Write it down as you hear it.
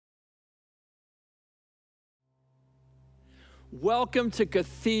Welcome to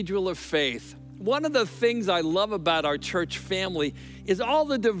Cathedral of Faith. One of the things I love about our church family is all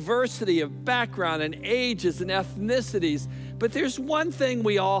the diversity of background and ages and ethnicities, but there's one thing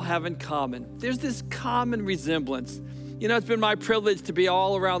we all have in common. There's this common resemblance. You know, it's been my privilege to be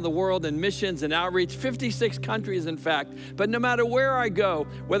all around the world in missions and outreach, 56 countries in fact. But no matter where I go,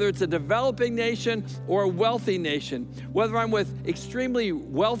 whether it's a developing nation or a wealthy nation, whether I'm with extremely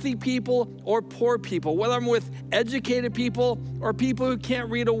wealthy people or poor people, whether I'm with educated people or people who can't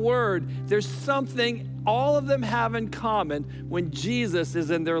read a word, there's something all of them have in common when Jesus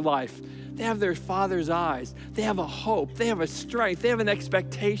is in their life. They have their Father's eyes. They have a hope. They have a strength. They have an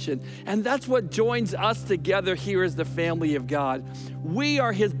expectation. And that's what joins us together here as the family of God. We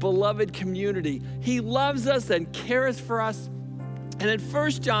are His beloved community. He loves us and cares for us. And in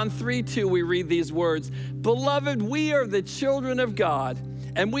 1 John 3:2, we read these words, "Beloved, we are the children of God,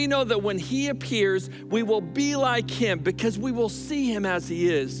 and we know that when He appears, we will be like Him because we will see Him as He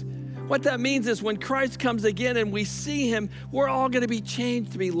is." What that means is when Christ comes again and we see Him, we're all going to be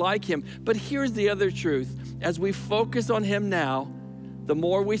changed to be like Him. But here's the other truth. As we focus on Him now, the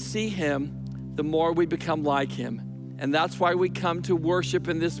more we see Him, the more we become like Him. And that's why we come to worship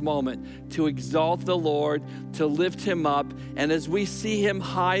in this moment, to exalt the Lord, to lift Him up. And as we see Him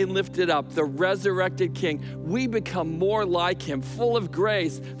high and lifted up, the resurrected King, we become more like Him, full of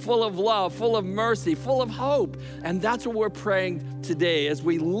grace, full of love, full of mercy, full of hope. And that's what we're praying today. As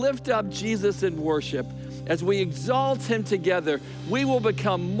we lift up Jesus in worship, as we exalt Him together, we will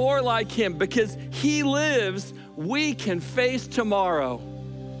become more like Him because He lives. We can face tomorrow.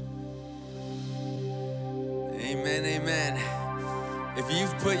 Amen, amen. If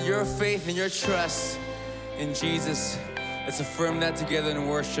you've put your faith and your trust in Jesus, let's affirm that together in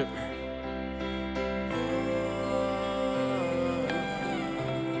worship.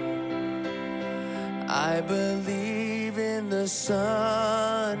 I believe in the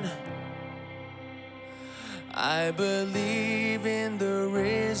Son. I believe in the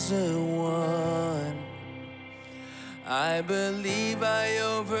risen one. I believe I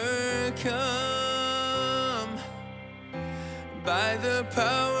overcome by the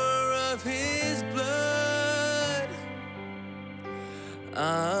power of His blood.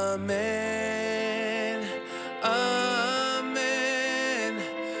 Amen, amen.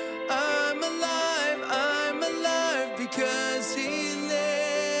 I'm alive because He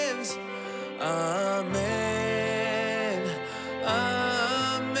lives. Amen,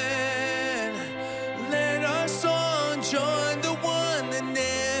 amen. Let our song join the one that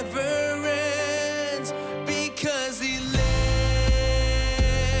never ends because He lives.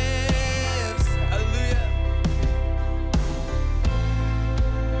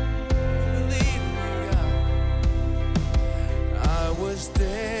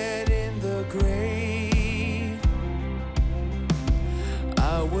 Dead in the grave,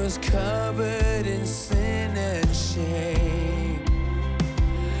 I was covered in sin and shame.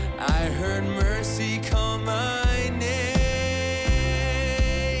 I heard mercy call my name.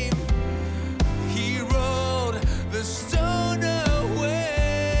 He rolled the stone away.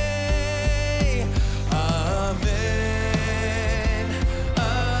 Amen,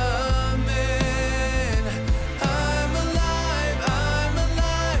 amen. I'm alive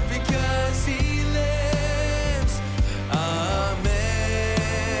because He lives. Amen,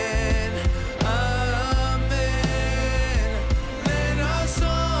 amen. Let our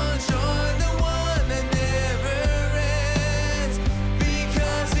song join the one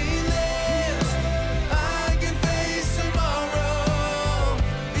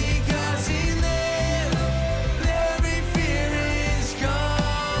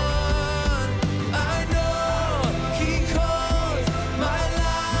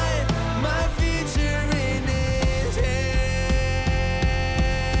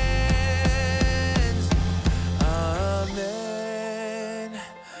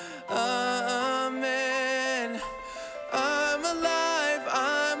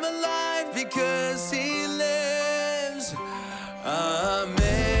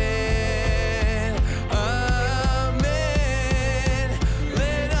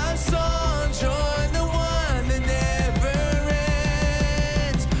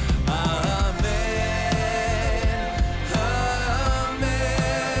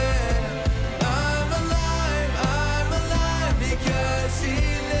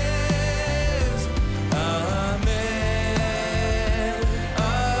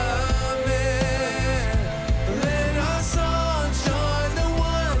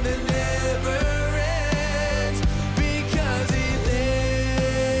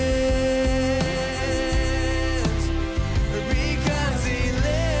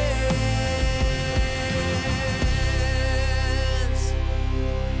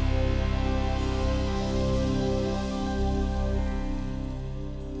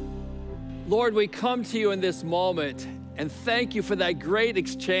Lord, we come to you in this moment and thank you for that great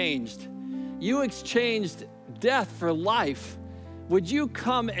exchange. You exchanged death for life. Would you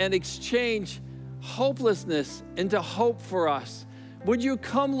come and exchange hopelessness into hope for us? Would you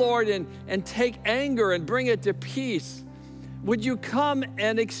come, Lord, and take anger and bring it to peace? Would you come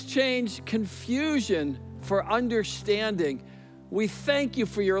and exchange confusion for understanding? We thank you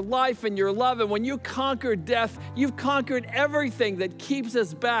for your life and your love. And when you conquered death, you've conquered everything that keeps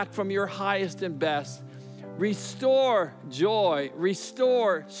us back from your highest and best. Restore joy,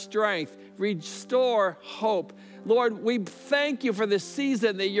 restore strength, restore hope. Lord, we thank you for this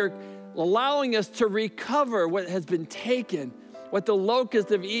season that you're allowing us to recover what has been taken, what the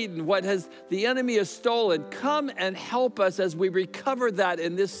locusts have eaten, what the enemy has stolen. Come and help us as we recover that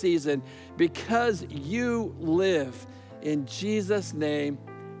in this season, because you live. In Jesus' name,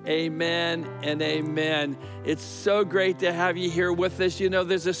 amen and amen. It's so great to have you here with us. You know,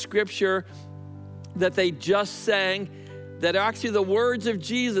 there's a scripture that they just sang that are actually the words of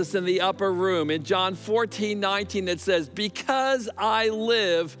Jesus in the upper room. In John 14:19, it says, "Because I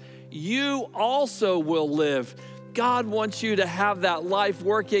live, you also will live." God wants you to have that life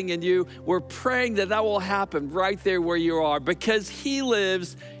working in you. We're praying that that will happen right there where you are. Because he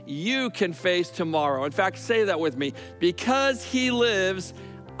lives, you can face tomorrow. In fact, say that with me. Because he lives,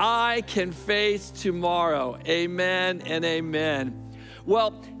 I can face tomorrow. Amen and amen.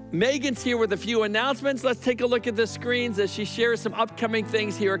 Well, Megan's here with a few announcements. Let's take a look at the screens as she shares some upcoming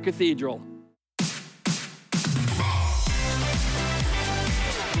things here at Cathedral.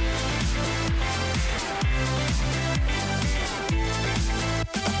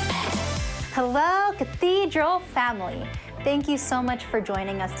 Hello, Cathedral family. Thank you so much for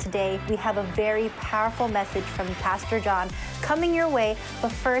joining us today. We have a very powerful message from Pastor John coming your way.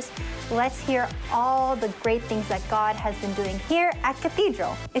 But first, let's hear all the great things that God has been doing here at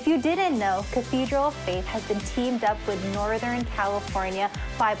Cathedral. If you didn't know, Cathedral of Faith has been teamed up with Northern California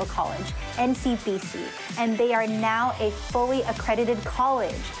Bible College, NCBC, and they are now a fully accredited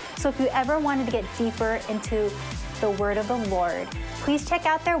college. So if you ever wanted to get deeper into the Word of the Lord, please check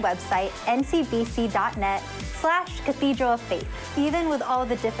out their website, ncbc.net/Cathedral of Faith. Even with all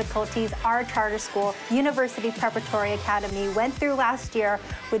the difficulties our charter school, University Preparatory Academy, went through last year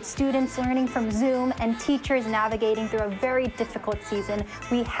with students learning from Zoom and teachers navigating through a very difficult season,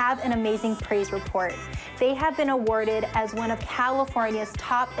 we have an amazing praise report. They have been awarded as one of California's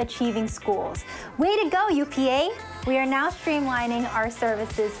top achieving schools. Way to go, UPA! We are now streamlining our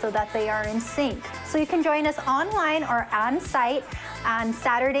services so that they are in sync. So you can join us online or on site on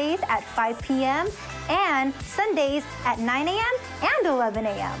Saturdays at 5 p.m. and Sundays at 9 a.m. and 11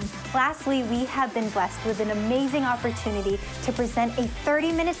 a.m. Lastly, we have been blessed with an amazing opportunity to present a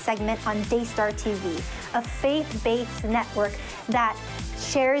 30-minute segment on Daystar TV, a faith-based network that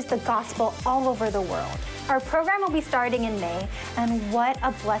shares the gospel all over the world. Our program will be starting in May, and what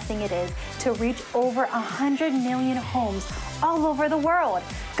a blessing it is to reach over 100 million homes all over the world.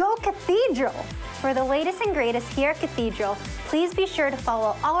 Go Cathedral! For the latest and greatest here at Cathedral, please be sure to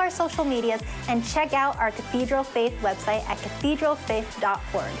follow all our social medias and check out our Cathedral Faith website at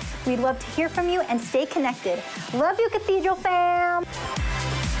cathedralfaith.org. We'd love to hear from you and stay connected. Love you, Cathedral fam!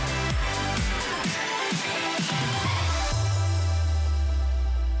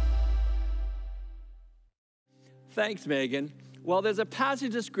 Thanks, Megan. Well, there's a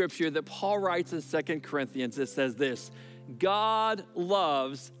passage of scripture that Paul writes in 2 Corinthians that says this: God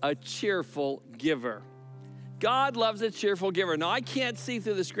loves a cheerful giver. God loves a cheerful giver. Now, I can't see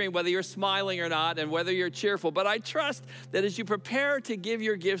through the screen whether you're smiling or not and whether you're cheerful, but I trust that as you prepare to give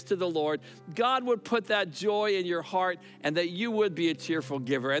your gifts to the Lord, God would put that joy in your heart and that you would be a cheerful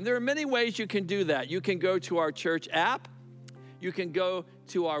giver. And there are many ways you can do that. You can go to our church app. You can go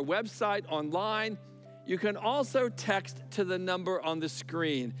to our website online. You can also text to the number on the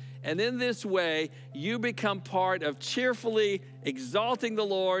screen. And in this way, you become part of cheerfully exalting the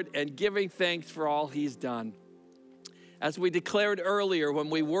Lord and giving thanks for all he's done. As we declared earlier, when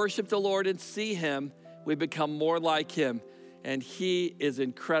we worship the Lord and see him, we become more like him. And he is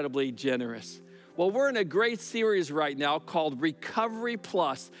incredibly generous. Well, we're in a great series right now called Recovery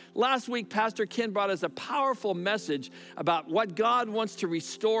Plus. Last week, Pastor Ken brought us a powerful message about what God wants to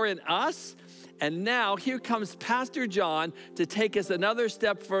restore in us. And now here comes Pastor John to take us another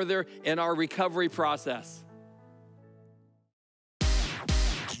step further in our recovery process.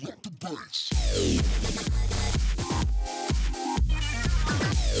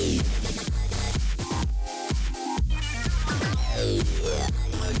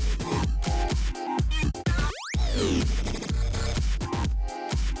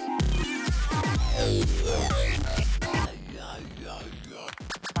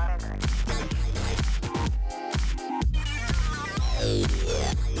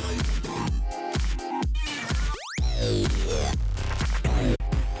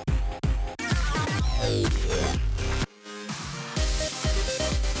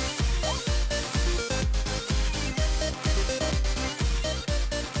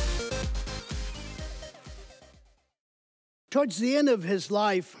 Towards the end of his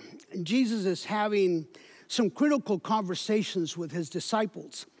life, Jesus is having some critical conversations with his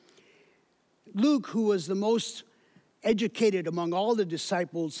disciples. Luke, who was the most educated among all the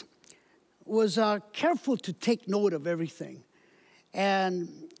disciples, was careful to take note of everything.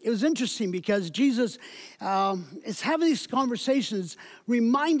 And it was interesting because Jesus is having these conversations,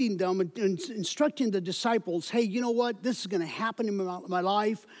 reminding them and instructing the disciples, hey, you know what? This is going to happen in my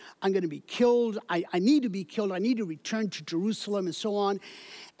life. I'm going to be killed. I need to be killed. I need to return to Jerusalem and so on.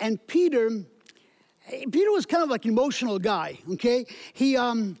 And Peter was kind of like an emotional guy, okay?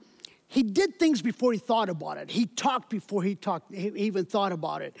 He did things before he thought about it. He talked before he even thought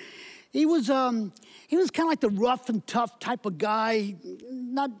about it. He was kind of like the rough and tough type of guy,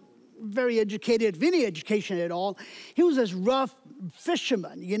 not very educated, of any education at all. He was this rough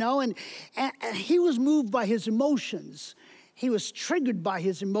fisherman, you know, and he was moved by his emotions. He was triggered by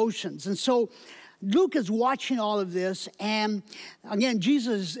his emotions. And so Luke is watching all of this, and again,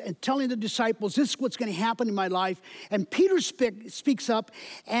 Jesus is telling the disciples, this is what's going to happen in my life. And Peter speaks up,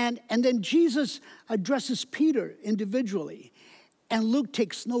 and then Jesus addresses Peter individually. And Luke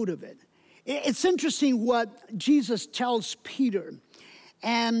takes note of it. It's interesting what Jesus tells Peter.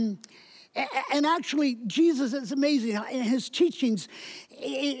 And actually, Jesus is amazing. In his teachings,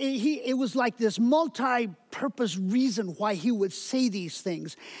 it was like this multi-purpose reason why he would say these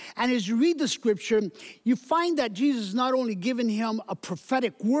things. And as you read the scripture, you find that Jesus is not only giving him a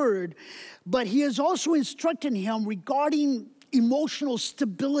prophetic word, but he is also instructing him regarding emotional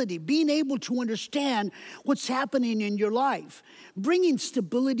stability, being able to understand what's happening in your life, bringing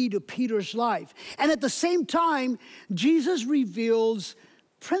stability to Peter's life. And at the same time, Jesus reveals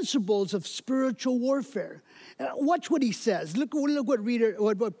principles of spiritual warfare. Watch what he says. Look what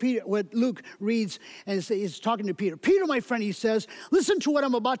Luke reads, and he's talking to Peter. Peter, my friend, he says, listen to what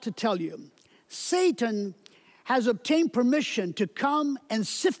I'm about to tell you. Satan has obtained permission to come and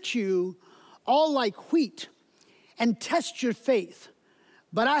sift you all like wheat and test your faith.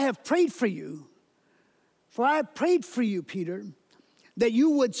 But I have prayed for you, Peter, that you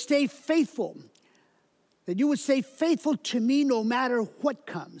would stay faithful, to me no matter what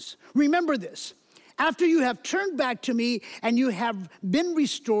comes. Remember this, after you have turned back to me and you have been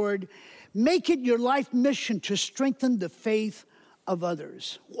restored, make it your life mission to strengthen the faith of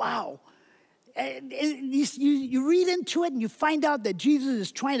others. Wow. You read into it and you find out that Jesus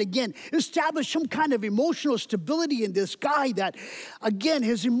is trying to, again, establish some kind of emotional stability in this guy that, again,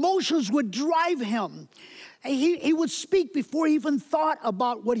 his emotions would drive him. He would speak before he even thought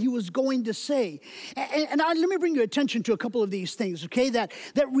about what he was going to say. And let me bring your attention to a couple of these things, okay, that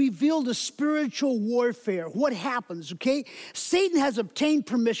reveal the spiritual warfare, what happens, okay? Satan has obtained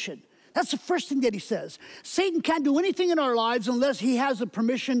permission. That's the first thing that he says. Satan can't do anything in our lives unless he has the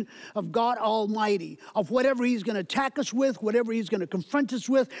permission of God Almighty, of whatever he's going to attack us with, whatever he's going to confront us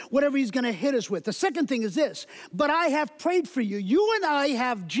with, whatever he's going to hit us with. The second thing is this, but I have prayed for you. You and I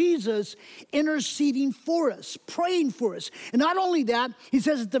have Jesus interceding for us, praying for us. And not only that, he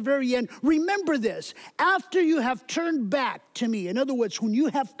says at the very end, remember this, after you have turned back to me, in other words, when you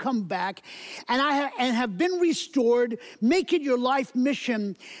have come back and have been restored, make it your life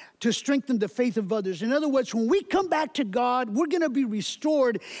mission to strengthen the faith of others. In other words, when we come back to God, we're going to be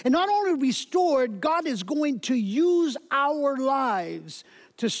restored. And not only restored, God is going to use our lives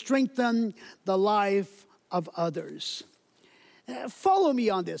to strengthen the life of others. Follow me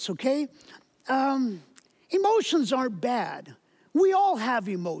on this, okay? Emotions aren't bad. We all have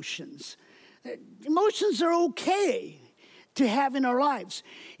emotions. Emotions are okay to have in our lives.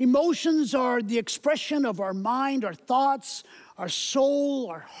 Emotions are the expression of our mind, our thoughts, our soul,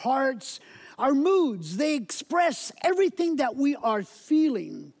 our hearts, our moods. They express everything that we are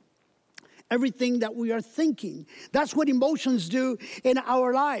feeling, everything that we are thinking. That's what emotions do in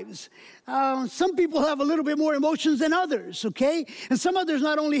our lives. Some people have a little bit more emotions than others, okay? And some others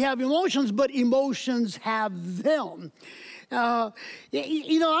not only have emotions, but emotions have them. I'm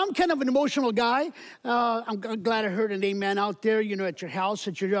kind of an emotional guy. I'm glad I heard an amen out there, at your house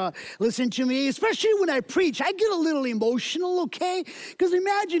that you're listening to me, especially when I preach. I get a little emotional, okay? Because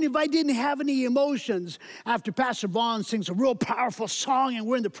imagine if I didn't have any emotions after Pastor Vaughn sings a real powerful song and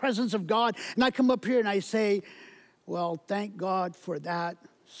we're in the presence of God, and I come up here and I say, well, thank God for that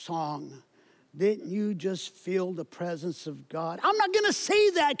song. Didn't you just feel the presence of God? I'm not going to say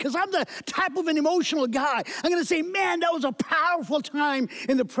that because I'm the type of an emotional guy. I'm going to say, man, that was a powerful time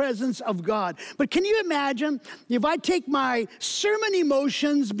in the presence of God. But can you imagine if I take my sermon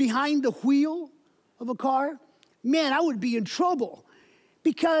emotions behind the wheel of a car? Man, I would be in trouble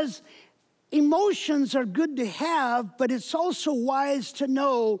because emotions are good to have, but it's also wise to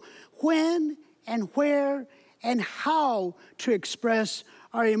know when and where and how to express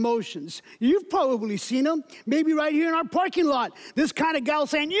our emotions. You've probably seen them, maybe right here in our parking lot. This kind of gal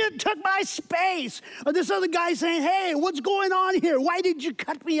saying, you took my space. Or this other guy saying, hey, what's going on here? Why did you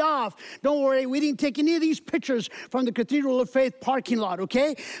cut me off? Don't worry, we didn't take any of these pictures from the Cathedral of Faith parking lot,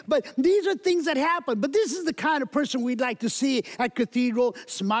 okay? But these are things that happen. But this is the kind of person we'd like to see at Cathedral,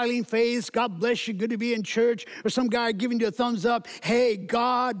 smiling face, God bless you, good to be in church, or some guy giving you a thumbs up, hey,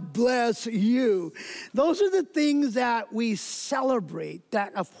 God bless you. Those are the things that we celebrate, that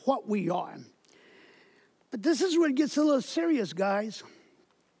of what we are. But this is where it gets a little serious, guys.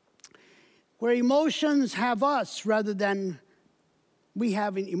 Where emotions have us rather than we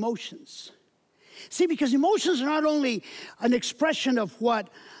having emotions. See, because emotions are not only an expression of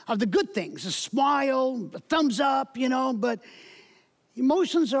the good things, a smile, a thumbs up, but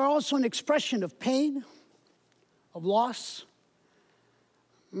emotions are also an expression of pain, of loss,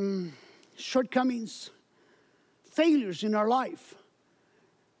 shortcomings, failures in our life.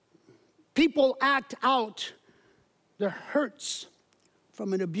 People act out their hurts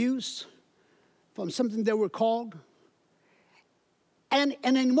from an abuse, from something they were called. And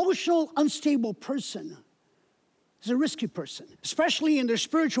an emotional, unstable person is a risky person, especially in their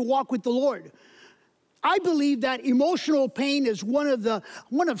spiritual walk with the Lord. I believe that emotional pain is one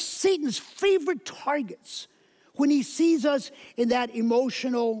of Satan's favorite targets when he sees us in that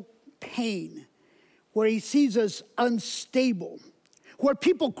emotional pain, where he sees us unstable, where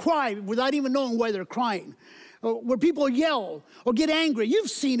people cry without even knowing why they're crying, where people yell or get angry. You've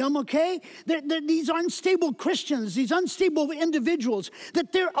seen them, okay? These unstable Christians, these unstable individuals,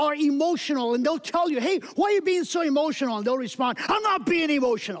 that they are emotional, and they'll tell you, hey, why are you being so emotional? And they'll respond, I'm not being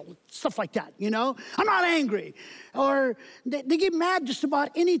emotional. Stuff like that, I'm not angry. Or they get mad just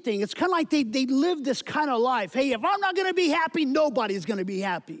about anything. It's kind of like they live this kind of life. Hey, if I'm not going to be happy, nobody's going to be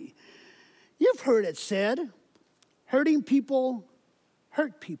happy. You've heard it said, hurting people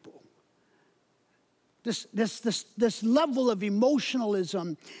hurt people. This level of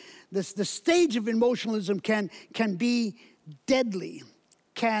emotionalism, the stage of emotionalism can be deadly,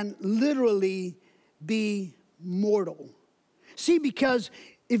 can literally be mortal. See, because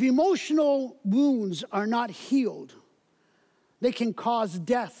if emotional wounds are not healed, they can cause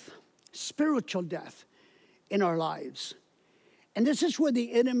death, spiritual death in our lives. And this is where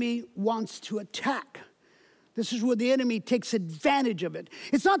the enemy wants to attack. This is where the enemy takes advantage of it.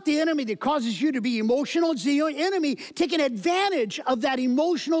 It's not the enemy that causes you to be emotional. It's the enemy taking advantage of that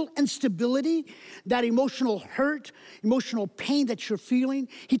emotional instability, that emotional hurt, emotional pain that you're feeling.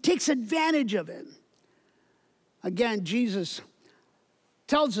 He takes advantage of it. Again, Jesus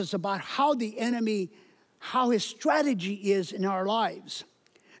tells us about how the enemy, how his strategy is in our lives.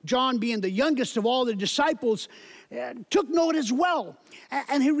 John, being the youngest of all the disciples, took note as well.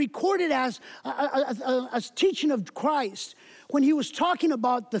 And he recorded as teaching of Christ when he was talking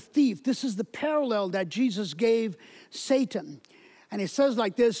about the thief. This is the parallel that Jesus gave Satan. And it says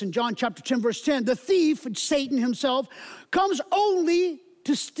like this in John chapter 10, verse 10, the thief, Satan himself, comes only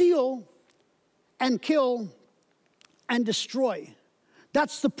to steal and kill and destroy.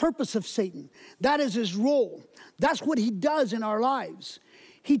 That's the purpose of Satan. That is his role. That's what he does in our lives.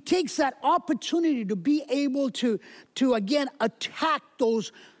 He takes that opportunity to be able to again attack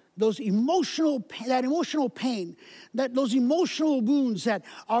those emotional pain, those emotional wounds that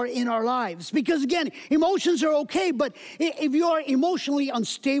are in our lives. Because again, emotions are okay, but if you are emotionally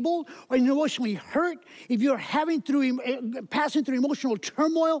unstable or emotionally hurt, if you're passing through emotional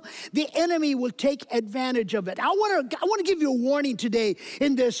turmoil, the enemy will take advantage of it. I want to give you a warning today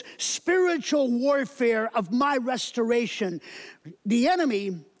in this spiritual warfare of my restoration. The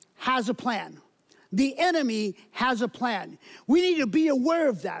enemy has a plan. The enemy has a plan. We need to be aware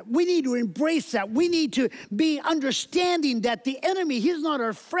of that. We need to embrace that. We need to be understanding that the enemy, he's not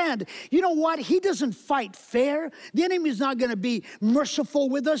our friend. You know what? He doesn't fight fair. The enemy is not going to be merciful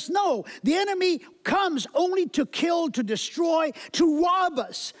with us. No, the enemy comes only to kill, to destroy, to rob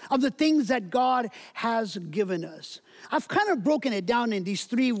us of the things that God has given us. I've kind of broken it down in these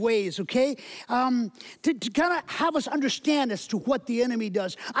three ways, okay? To kind of have us understand as to what the enemy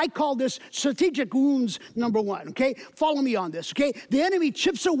does. I call this strategic wounds number one, okay? Follow me on this, okay? The enemy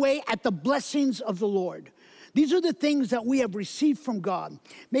chips away at the blessings of the Lord. These are the things that we have received from God.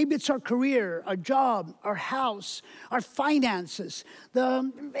 Maybe it's our career, our job, our house, our finances,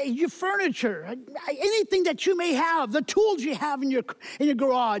 your furniture, anything that you may have, the tools you have in your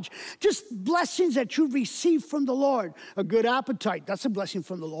garage, just blessings that you've received from the Lord. A good appetite, that's a blessing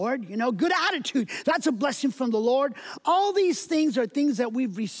from the Lord. Good attitude, that's a blessing from the Lord. All these things are things that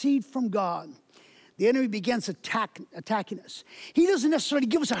we've received from God. The enemy begins attacking us. He doesn't necessarily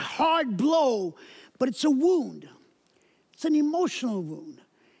give us a hard blow, but it's a wound. It's an emotional wound.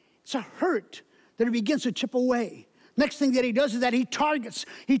 It's a hurt that he begins to chip away. Next thing that he does is that he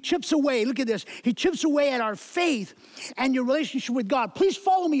chips away. Look at this. He chips away at our faith and your relationship with God. Please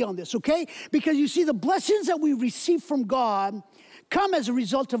follow me on this, okay? Because you see, the blessings that we receive from God come as a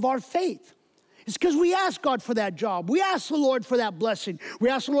result of our faith. It's because we ask God for that job. We ask the Lord for that blessing. We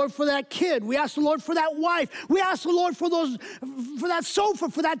ask the Lord for that kid. We ask the Lord for that wife. We ask the Lord for that sofa,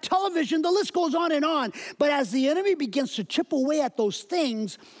 for that television. The list goes on and on. But as the enemy begins to chip away at those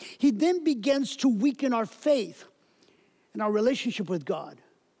things, he then begins to weaken our faith and our relationship with God.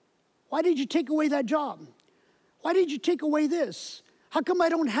 Why did you take away that job? Why did you take away this? How come I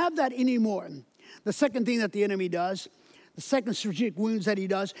don't have that anymore? The second thing that the enemy does, the second strategic wounds that he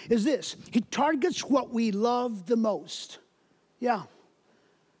does is this. He targets what we love the most. Yeah.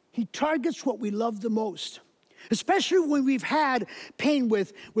 He targets what we love the most. Especially when we've had pain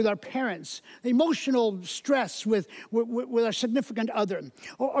with our parents, emotional stress with our significant other,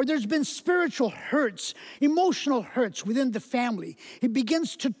 or there's been spiritual hurts, emotional hurts within the family. He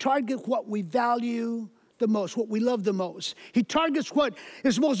begins to target what we value the most, what we love the most. He targets what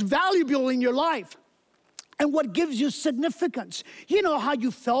is most valuable in your life. And what gives you significance. You know how you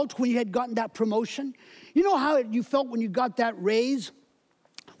felt when you had gotten that promotion? You know how you felt when you got that raise?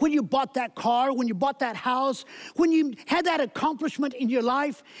 When you bought that car, when you bought that house, when you had that accomplishment in your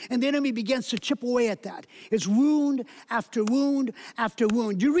life, and the enemy begins to chip away at that. It's wound after wound after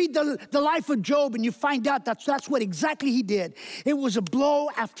wound. You read the life of Job and you find out that's what exactly he did. It was a blow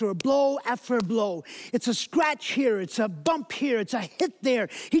after a blow after a blow. It's a scratch here, it's a bump here, it's a hit there.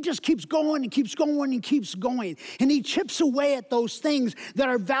 He just keeps going and keeps going and keeps going. And he chips away at those things that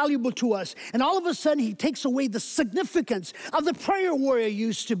are valuable to us. And all of a sudden he takes away the significance of the prayer warrior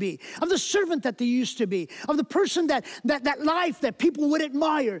used to be, of the servant that they used to be, of the person that life that people would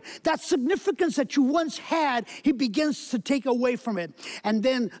admire, that significance that you once had, he begins to take away from it. And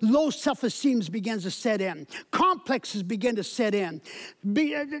then low self-esteem begins to set in. Complexes begin to set in.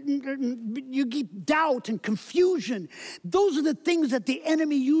 You get doubt and confusion. Those are the things that the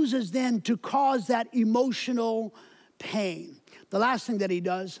enemy uses then to cause that emotional pain. The last thing that he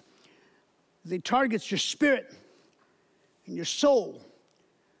does is he targets your spirit and your soul.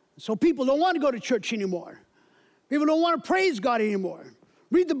 So people don't want to go to church anymore. People don't want to praise God anymore.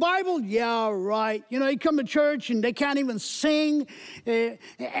 Read the Bible? Yeah, right. You come to church and they can't even sing.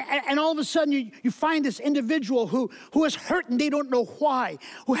 And all of a sudden you find this individual who is hurt and they don't know why.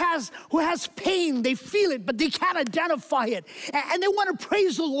 Who has pain, they feel it, but they can't identify it. And they want to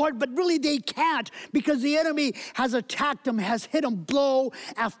praise the Lord, but really they can't because the enemy has attacked them, has hit them blow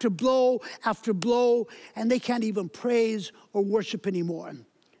after blow after blow, and they can't even praise or worship anymore.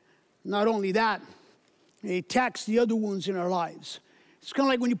 Not only that, it attacks the other wounds in our lives. It's kind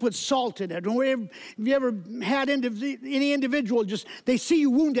of like when you put salt in it. Have you ever had any individual they see you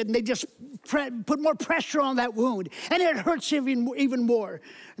wounded and they just put more pressure on that wound and it hurts even more.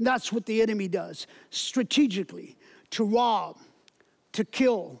 And that's what the enemy does strategically, to rob, to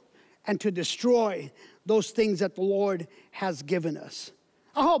kill, and to destroy those things that the Lord has given us.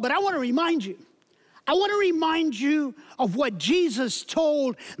 Oh, but I want to remind you of what Jesus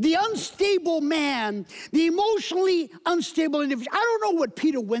told the unstable man, the emotionally unstable individual. I don't know what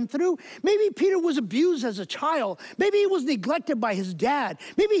Peter went through. Maybe Peter was abused as a child. Maybe he was neglected by his dad.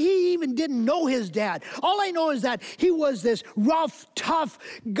 Maybe he even didn't know his dad. All I know is that he was this rough, tough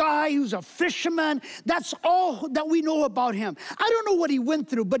guy who's a fisherman. That's all that we know about him. I don't know what he went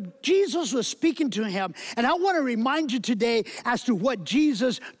through, but Jesus was speaking to him. And I want to remind you today as to what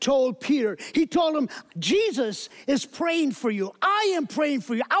Jesus told Peter. He told him, Jesus is praying for you. I am praying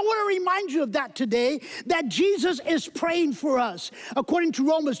for you. I want to remind you of that today, that Jesus is praying for us. According to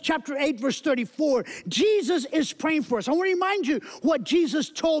Romans chapter 8, verse 34, Jesus is praying for us. I want to remind you what Jesus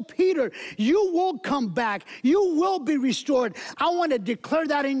told Peter. You will come back. You will be restored. I want to declare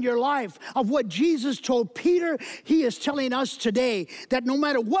that in your life of what Jesus told Peter. He is telling us today that no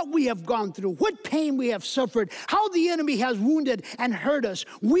matter what we have gone through, what pain we have suffered, how the enemy has wounded and hurt us,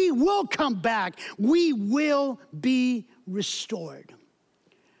 we will come back. We will be restored.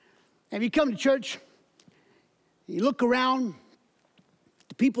 And you come to church, you look around,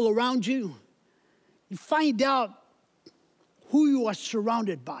 the people around you, you find out who you are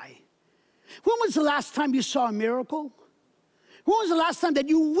surrounded by. When was the last time you saw a miracle? When was the last time that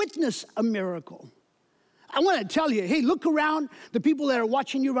you witnessed a miracle? I want to tell you, hey, look around, the people that are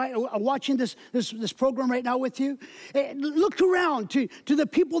watching you are watching this program right now with you. Look around to the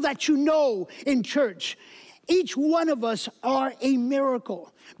people that you know in church. Each one of us are a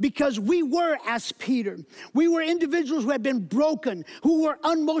miracle because we were as Peter. We were individuals who had been broken, who were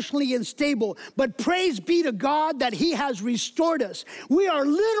emotionally unstable. But praise be to God that he has restored us. We are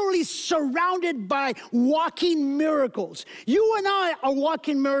literally surrounded by walking miracles. You and I are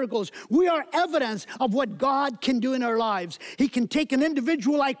walking miracles. We are evidence of what God can do in our lives. He can take an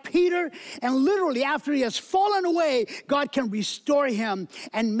individual like Peter, and literally after he has fallen away, God can restore him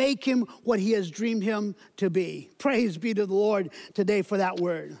and make him what he has dreamed him to be. Praise be to the Lord today for that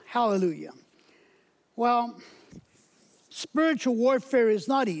word. Hallelujah. Well, spiritual warfare is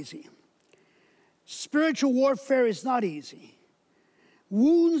not easy. Spiritual warfare is not easy.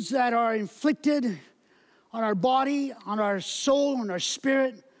 Wounds that are inflicted on our body, on our soul, on our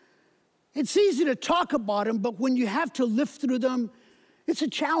spirit, it's easy to talk about them, but when you have to live through them, it's a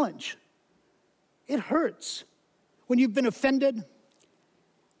challenge. It hurts. When you've been offended,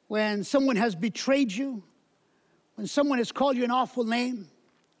 when someone has betrayed you, when someone has called you an awful name,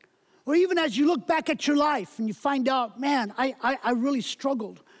 or even as you look back at your life and you find out, man, I really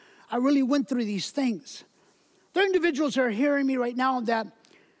struggled. I really went through these things. There are individuals that are hearing me right now that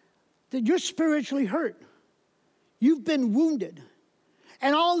you're spiritually hurt. You've been wounded.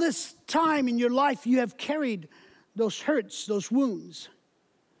 And all this time in your life, you have carried those hurts, those wounds.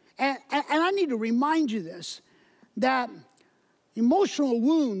 And I need to remind you this, that emotional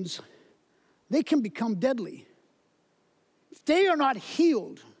wounds, they can become deadly. If they are not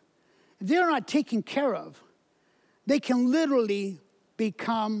healed, if they are not taken care of, they can literally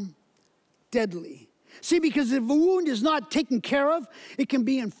become deadly. See, because if a wound is not taken care of, it can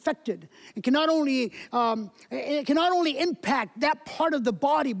be infected. It can not only impact that part of the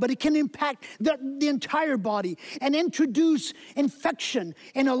body, but it can impact the entire body and introduce infection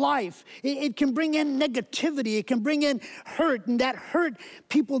in a life. It can bring in negativity. It can bring in hurt, and that hurt,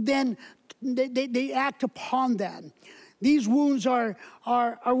 people then, they act upon that. These wounds are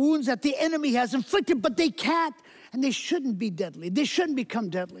wounds that the enemy has inflicted, but they can't and they shouldn't be deadly. They shouldn't become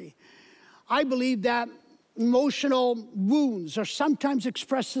deadly. I believe that emotional wounds are sometimes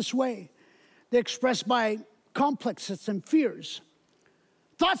expressed this way. They're expressed by complexes and fears,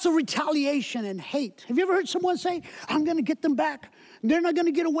 thoughts of retaliation and hate. Have you ever heard someone say, I'm going to get them back. They're not going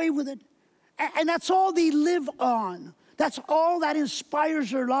to get away with it. And that's all they live on. That's all that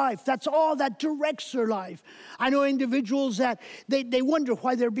inspires their life. That's all that directs their life. I know individuals that they wonder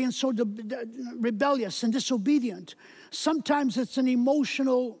why they're being so rebellious and disobedient. Sometimes it's an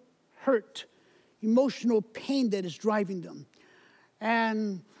emotional hurt, emotional pain that is driving them.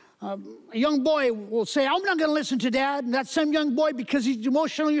 And a young boy will say, I'm not going to listen to dad. And that same young boy, because he's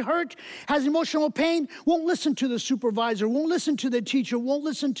emotionally hurt, has emotional pain, won't listen to the supervisor, won't listen to the teacher, won't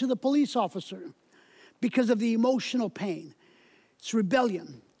listen to the police officer. Because of the emotional pain. It's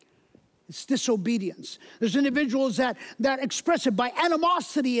rebellion. It's disobedience. There's individuals that express it by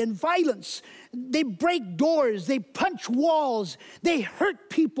animosity and violence. They break doors. They punch walls. They hurt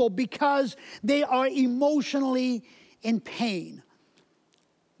people because they are emotionally in pain.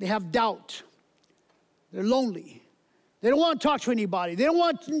 They have doubt. They're lonely. They don't want to talk to anybody. They don't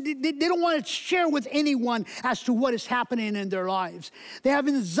want to share with anyone as to what is happening in their lives. They have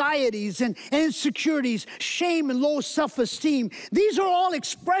anxieties and insecurities, shame and low self-esteem. These are all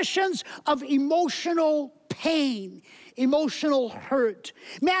expressions of emotional pain, emotional hurt.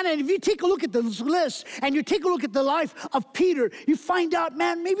 Man, and if you take a look at this list and you take a look at the life of Peter, you find out,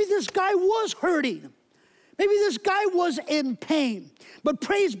 man, maybe this guy was hurting. Maybe this guy was in pain. But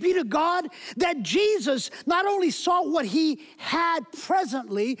praise be to God that Jesus not only saw what he had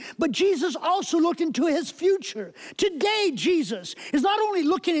presently, but Jesus also looked into his future. Today, Jesus is not only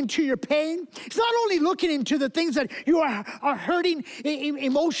looking into your pain, he's not only looking into the things that you are hurting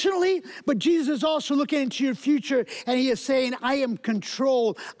emotionally, but Jesus is also looking into your future, and he is saying, I am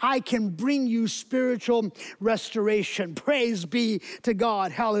control. I can bring you spiritual restoration. Praise be to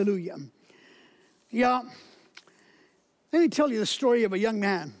God. Hallelujah. Yeah. Let me tell you the story of a young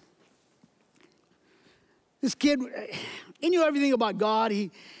man. This kid, he knew everything about God.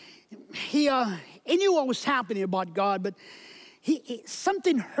 He knew what was happening about God, but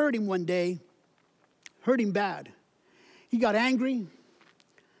something hurt him one day, hurt him bad. He got angry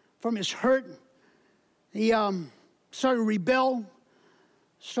from his hurt. He started to rebel,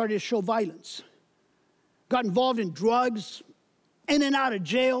 started to show violence. Got involved in drugs, in and out of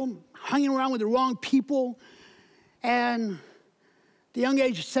jail, hanging around with the wrong people. And at the young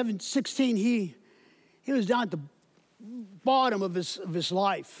age of 16, he was down at the bottom of his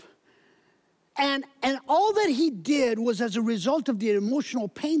life. And all that he did was as a result of the emotional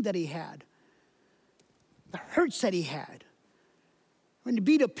pain that he had, the hurts that he had. When he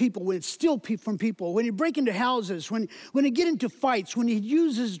beat up people, when he steal from people, when he break into houses, when he get into fights, when he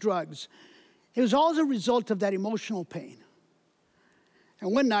uses drugs, it was all as a result of that emotional pain.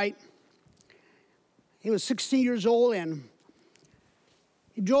 And one night, he was 16 years old, and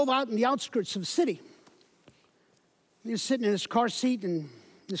he drove out in the outskirts of the city. He was sitting in his car seat in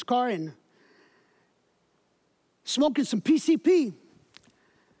his car and smoking some PCP.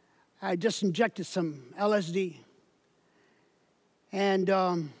 I just injected some LSD. And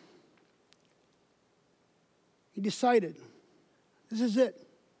he decided, this is it.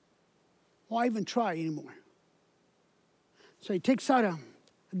 Why even try anymore? So he takes out a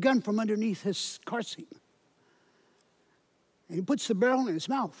gun from underneath his car seat. And he puts the barrel in his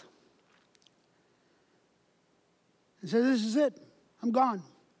mouth. He says, this is it. I'm gone.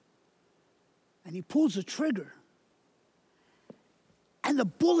 And he pulls the trigger. And the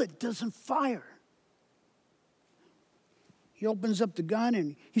bullet doesn't fire. He opens up the gun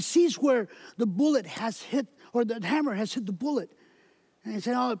and he sees where the bullet has hit, or the hammer has hit the bullet. And he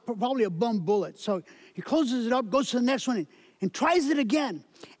said, oh, probably a bum bullet. So he closes it up, goes to the next one, and tries it again.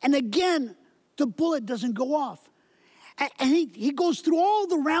 And again, the bullet doesn't go off. And he goes through all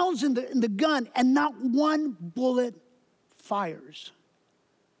the rounds in the gun, and not one bullet fires.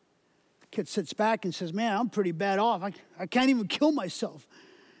 The kid sits back and says, man, I'm pretty bad off. I can't even kill myself.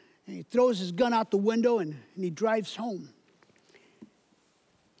 And he throws his gun out the window, and he drives home.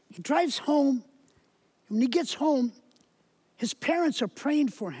 He drives home. And when he gets home, his parents are praying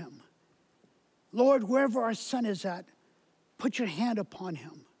for him. Lord, wherever our son is at, put your hand upon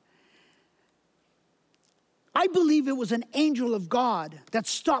him. I believe it was an angel of God that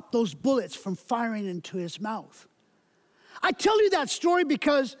stopped those bullets from firing into his mouth. I tell you that story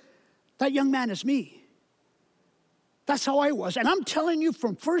because that young man is me. That's how I was. And I'm telling you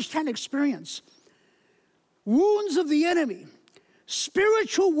from firsthand experience, wounds of the enemy,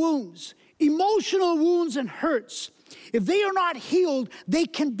 spiritual wounds, emotional wounds and hurts, if they are not healed, they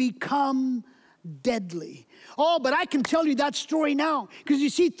can become deadly. Oh, but I can tell you that story now. Because you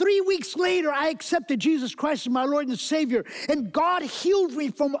see, 3 weeks later, I accepted Jesus Christ as my Lord and Savior. And God healed me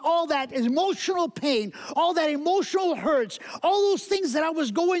from all that emotional pain, all that emotional hurts, all those things that I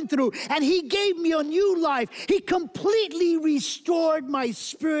was going through. And He gave me a new life. He completely restored my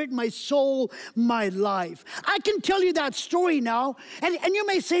spirit, my soul, my life. I can tell you that story now. And you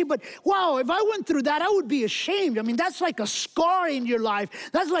may say, but wow, if I went through that, I would be ashamed. I mean, that's like a scar in your life.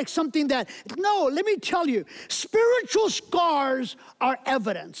 That's like something that, no, let me tell you, spiritual scars are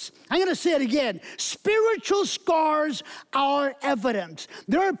evidence. I'm going to say it again. Spiritual scars are evidence.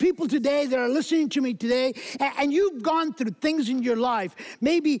 There are people today that are listening to me today, and you've gone through things in your life.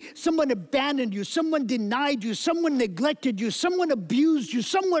 Maybe someone abandoned you, someone denied you, someone neglected you, someone abused you,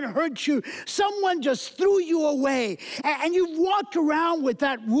 someone hurt you, someone just threw you away. And you've walked around with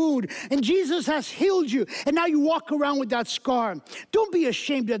that wound, and Jesus has healed you, and now you walk around with that scar. Don't be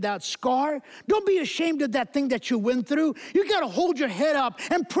ashamed of that scar. Don't be ashamed of that thing that you went through. You got to hold your head up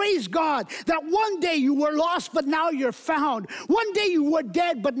and praise God that one day you were lost, but now you're found. One day you were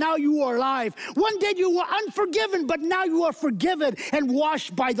dead, but now you are alive. One day you were unforgiven, but now you are forgiven and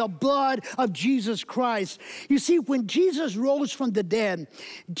washed by the blood of Jesus Christ. You see, when Jesus rose from the dead,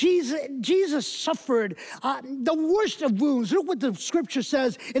 Jesus suffered the worst of wounds. Look what the scripture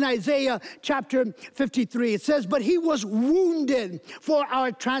says in Isaiah chapter 53. It says, but He was wounded for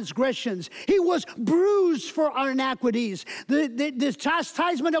our transgressions. He was bruised for our iniquities. The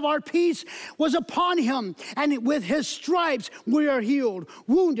chastisement of our peace was upon Him, and with His stripes we are healed.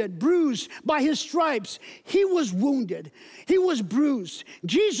 Wounded, bruised by His stripes. He was wounded. He was bruised.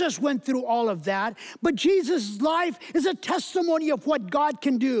 Jesus went through all of that, but Jesus' life is a testimony of what God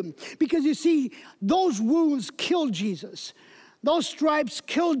can do. Because you see, those wounds killed Jesus. Those stripes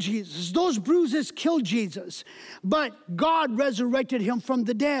killed Jesus. Those bruises killed Jesus. But God resurrected Him from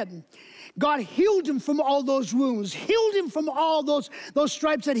the dead. God healed Him from all those wounds, healed Him from all those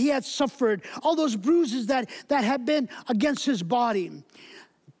stripes that He had suffered, all those bruises that had been against His body.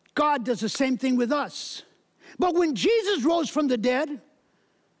 God does the same thing with us. But when Jesus rose from the dead,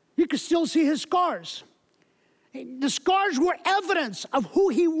 you could still see His scars. The scars were evidence of who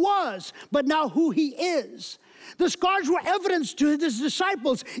He was, but now who He is. The scars were evidence to his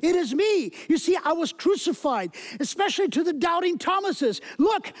disciples. It is me. You see, I was crucified, especially to the doubting Thomases.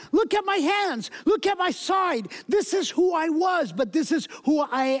 Look at my hands. Look at my side. This is who I was, but this is who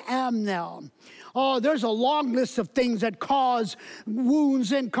I am now. Oh, there's a long list of things that cause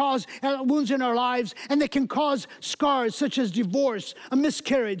wounds and cause wounds in our lives, and they can cause scars such as divorce, a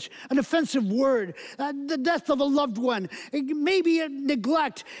miscarriage, an offensive word, the death of a loved one, maybe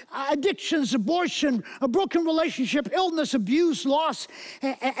neglect, addictions, abortion, a broken relationship, illness, abuse, loss,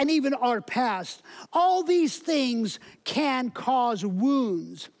 and even our past. All these things can cause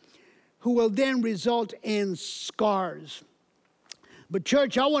wounds who will then result in scars. But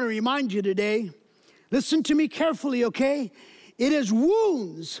church, I want to remind you today, listen to me carefully, okay? It is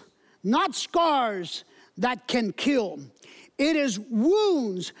wounds, not scars, that can kill. It is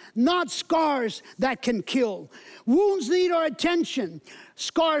wounds, not scars, that can kill. Wounds need our attention.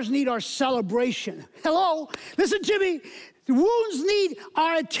 Scars need our celebration. Hello? Listen to me. Wounds need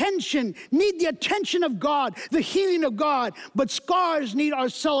our attention, need the attention of God, the healing of God, but scars need our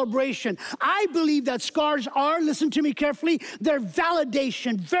celebration. I believe that scars are, listen to me carefully, they're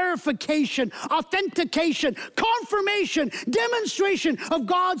validation, verification, authentication, confirmation, demonstration of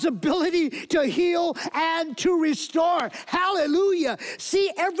God's ability to heal and to restore. Hallelujah.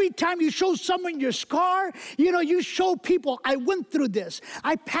 See, every time you show someone your scar, you show people, I went through this,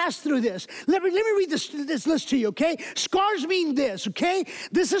 I passed through this. Let me read this list to you, okay? Scars mean this, okay?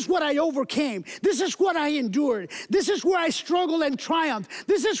 This is what I overcame. This is what I endured. This is where I struggled and triumphed.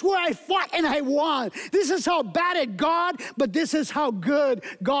 This is where I fought and I won. This is how bad it got, but this is how good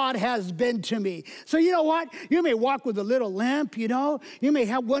God has been to me. So you know what? You may walk with a little limp, You may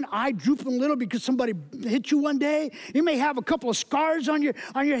have one eye drooping a little because somebody hit you one day. You may have a couple of scars on your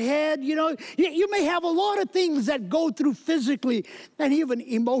head, You may have a lot of things that go through physically and even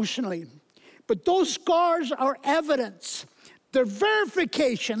emotionally. But those scars are evidence. They're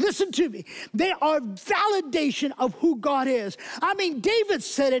verification. Listen to me. They are validation of who God is. I mean, David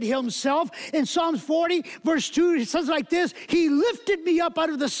said it himself in Psalms 40, verse 2. He says like this, He lifted me up out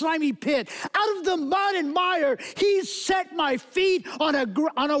of the slimy pit, out of the mud and mire. He set my feet on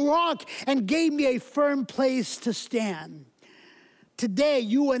a rock and gave me a firm place to stand. Today,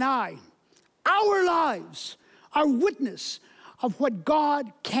 you and I, our lives are witness of what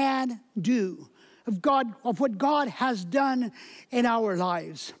God can do, of what God has done in our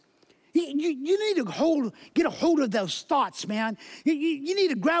lives. You need to get a hold of those thoughts, man. You need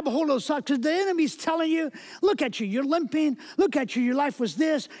to grab a hold of those thoughts because the enemy's telling you, look at you, you're limping. Look at you, your life was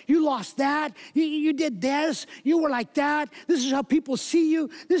this. You lost that. You did this. You were like that. This is how people see you.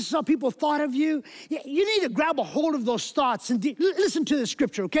 This is how people thought of you. You need to grab a hold of those thoughts and listen to the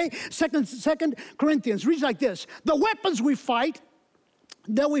scripture, okay? Second Corinthians reads like this. The weapons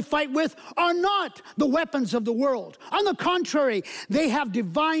that we fight with are not the weapons of the world. On the contrary, they have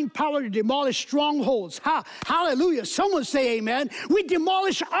divine power to demolish strongholds. Hallelujah. Someone say amen. We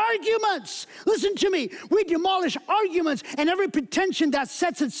demolish arguments. Listen to me. We demolish arguments and every pretension that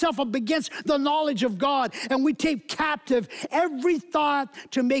sets itself up against the knowledge of God. And we take captive every thought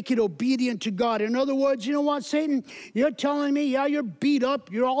to make it obedient to God. In other words, you know what, Satan? You're telling me, yeah, you're beat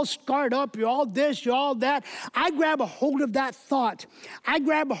up. You're all scarred up. You're all this. You're all that. I grab a hold of that thought. I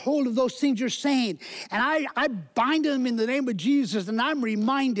grab a hold of those things you're saying, and I bind them in the name of Jesus, and I'm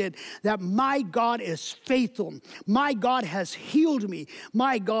reminded that my God is faithful. My God has healed me.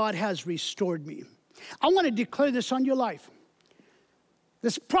 My God has restored me. I want to declare this on your life.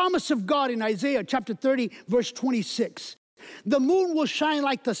 This promise of God in Isaiah chapter 30, verse 26. The moon will shine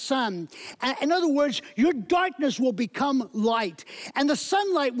like the sun. In other words, your darkness will become light. And the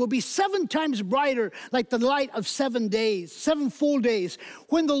sunlight will be 7 times brighter like the light of 7 days, 7 full days.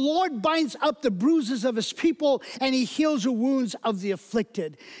 When the Lord binds up the bruises of his people and he heals the wounds of the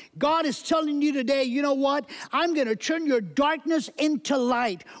afflicted. God is telling you today, you know what? I'm going to turn your darkness into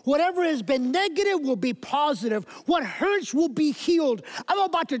light. Whatever has been negative will be positive. What hurts will be healed. I'm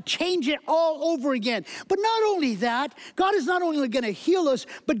about to change it all over again. But not only that, God is not only going to heal us,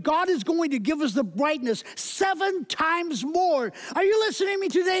 but God is going to give us the brightness 7 times more. Are you listening to me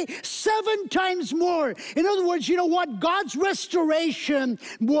today? 7 times more. In other words, you know what? God's restoration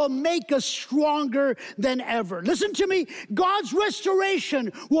will make us stronger than ever. Listen to me. God's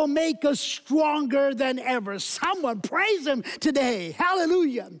restoration will make us stronger than ever. Someone praise him today.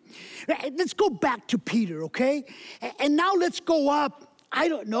 Hallelujah. Let's go back to Peter, okay? And now let's go up,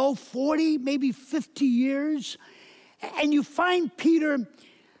 40, maybe 50 years. And you find Peter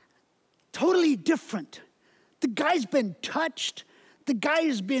totally different. The guy's been touched. The guy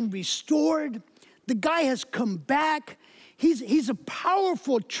has been restored. The guy has come back. He's a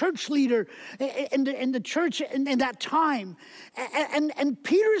powerful church leader in the church in that time. And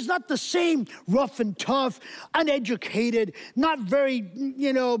Peter is not the same rough and tough, uneducated, not very,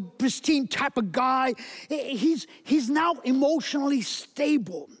 pristine type of guy. He's now emotionally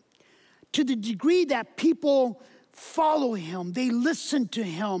stable to the degree that people follow him. They listen to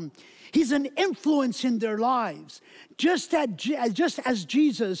him. He's an influence in their lives, just as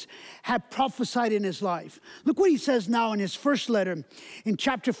Jesus had prophesied in his life. Look what he says now in his first letter in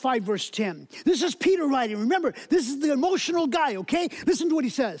chapter 5, verse 10. This is Peter writing. Remember, this is the emotional guy, okay? Listen to what he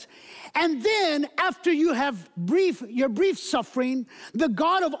says. And then after you have your brief suffering, the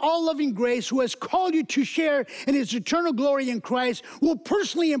God of all loving grace, who has called you to share in his eternal glory in Christ, will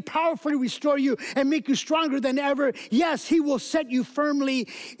personally and powerfully restore you and make you stronger than ever. Yes, he will set you firmly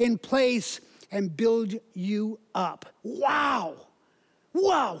in place and build you up. Wow.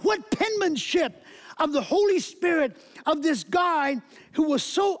 Wow. What penmanship of the Holy Spirit of this guy who was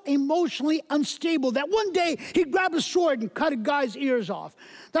so emotionally unstable that one day he grabbed a sword and cut a guy's ears off.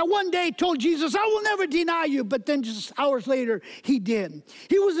 That one day told Jesus, I will never deny you, but then just hours later, he did.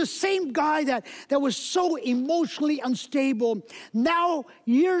 He was the same guy that was so emotionally unstable. Now,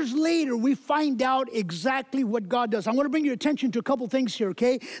 years later, we find out exactly what God does. I want to bring your attention to a couple things here,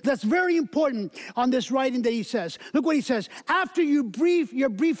 okay? That's very important on this writing that he says. Look what he says. After your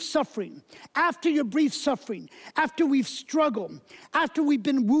brief suffering, after we've struggled, after we've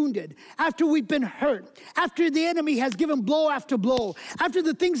been wounded, after we've been hurt, after the enemy has given blow after blow, after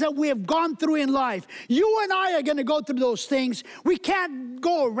the things that we have gone through in life, you and I are going to go through those things. We can't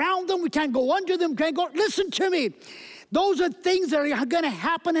go around them. We can't go under them. Listen to me. Those are things that are going to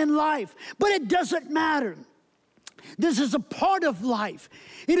happen in life, but it doesn't matter. This is a part of life.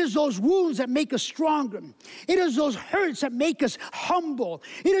 It is those wounds that make us stronger. It is those hurts that make us humble.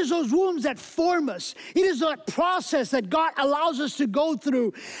 It is those wounds that form us. It is that process that God allows us to go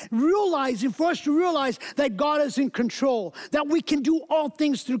through, for us to realize that God is in control, that we can do all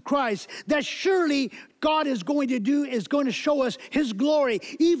things through Christ, that surely God is going to show us his glory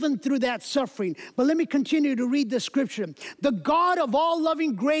even through that suffering. But let me continue to read the scripture. The God of all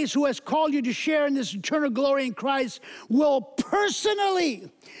loving grace, who has called you to share in this eternal glory in Christ, will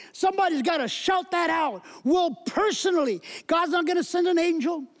personally, somebody's got to shout that out, will personally. God's not going to send an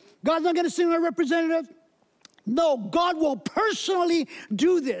angel. God's not going to send a representative. No, God will personally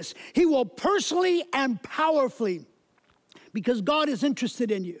do this. He will personally and powerfully, because God is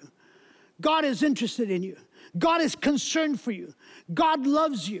interested in you. God is interested in you. God is concerned for you. God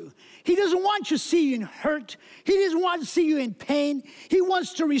loves you. He doesn't want you to see you in hurt. He doesn't want to see you in pain. He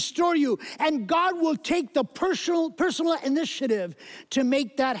wants to restore you. And God will take the personal initiative to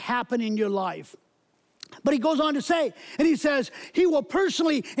make that happen in your life. But he goes on to say, and he says, he will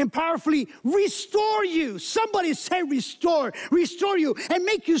personally and powerfully restore you. Somebody say restore you and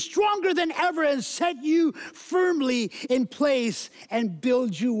make you stronger than ever and set you firmly in place and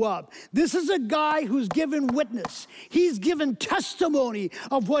build you up. This is a guy who's given witness. He's given testimony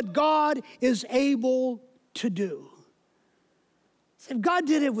of what God is able to do. So if God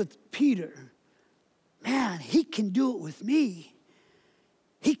did it with Peter, man, he can do it with me.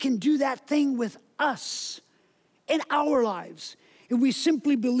 He can do that thing with us in our lives if we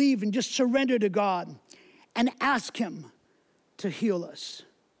simply believe and just surrender to God and ask him to heal us.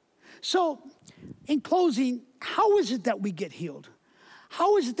 So, in closing, how is it that we get healed?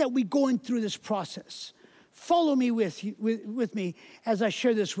 How is it that we go in through this process? Follow me with me as I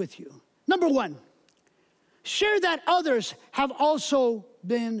share this with you. Number one, share that others have also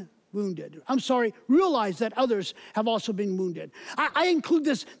been wounded. Realize that others have also been wounded. I include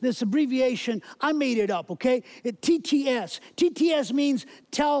this abbreviation. I made it up, okay? TTS. TTS means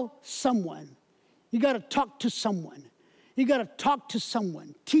tell someone. You got to talk to someone. You got to talk to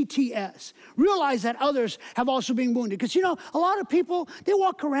someone. TTS. Realize that others have also been wounded. Because, a lot of people, they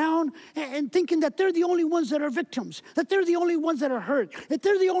walk around and thinking that they're the only ones that are victims, that they're the only ones that are hurt, that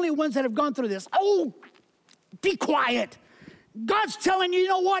they're the only ones that have gone through this. Oh, be quiet. God's telling you, you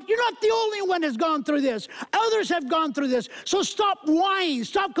know what? You're not the only one that's gone through this. Others have gone through this. So stop whining.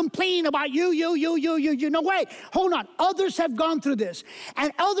 Stop complaining about you. No, wait. Hold on. Others have gone through this.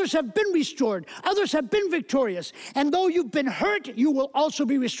 And others have been restored. Others have been victorious. And though you've been hurt, you will also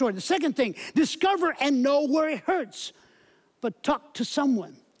be restored. The second thing, discover and know where it hurts. But talk to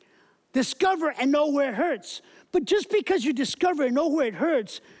someone. Discover and know where it hurts. But just because you discover and know where it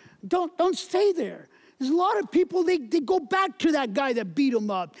hurts, don't stay there. There's a lot of people, they go back to that guy that beat them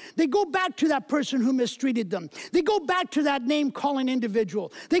up. They go back to that person who mistreated them. They go back to that name-calling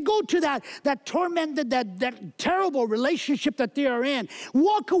individual. They go to that tormented, that terrible relationship that they are in.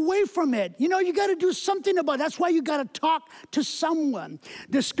 Walk away from it. You know, you got to do something about it. That's why you got to talk to someone.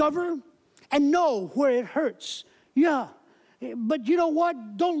 Discover and know where it hurts. Yeah, but you know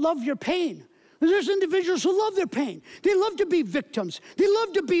what? Don't love your pain. There's individuals who love their pain. They love to be victims. They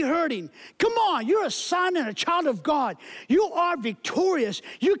love to be hurting. Come on, you're a son and a child of God. You are victorious.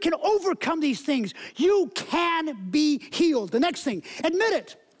 You can overcome these things. You can be healed. The next thing, admit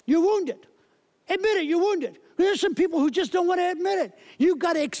it. You're wounded. Admit it, you're wounded. There's some people who just don't want to admit it. You've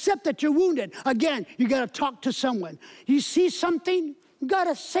got to accept that you're wounded. Again, you got to talk to someone. You see something, you got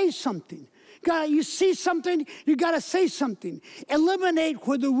to say something. You see something, you got to say something. Eliminate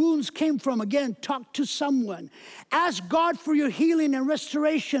where the wounds came from. Again, talk to someone. Ask God for your healing and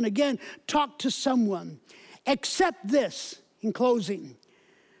restoration. Again, talk to someone. Accept this, in closing,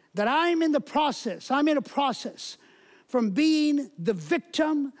 that I'm in a process from being the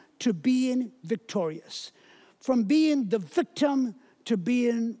victim to being victorious. From being the victim to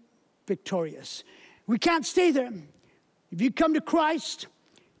being victorious. We can't stay there. If you come to Christ,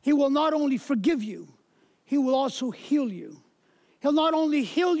 He will not only forgive you, He will also heal you. He'll not only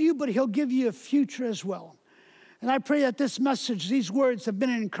heal you, but He'll give you a future as well. And I pray that this message, these words have been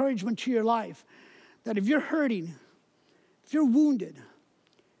an encouragement to your life. That if you're hurting, if you're wounded,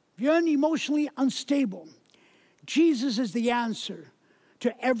 if you're emotionally unstable, Jesus is the answer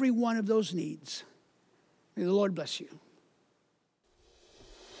to every one of those needs. May the Lord bless you.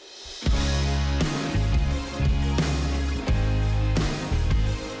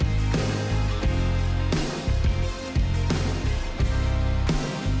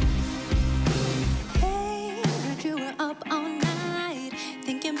 Up all night,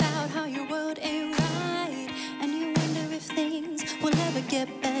 thinking about how your world ain't right, and you wonder if things will ever get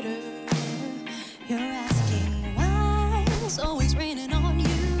better. You're asking why it's always raining on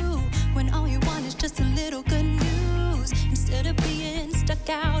you, when all you want is just a little good news, instead of being stuck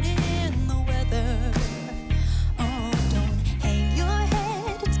out in the weather. Oh, don't hang your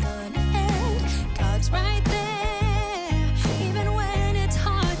head, it's gonna end. God's right there, even when it's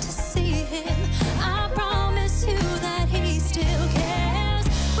hard to see Him. I promise you that He still cares.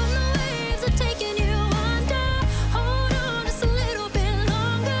 When the waves are taking you under, hold on just a little bit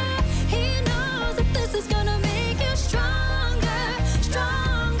longer. He knows that this is gonna make you stronger,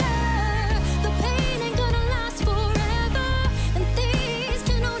 stronger. The pain ain't gonna last forever, and things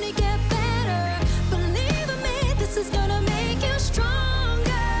can only get better. Believe in me, this is gonna make you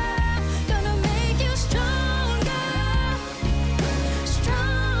stronger, gonna make you stronger,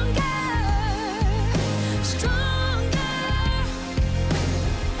 stronger, stronger.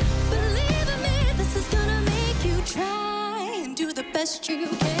 Believe in me, this is gonna make you try and do the best you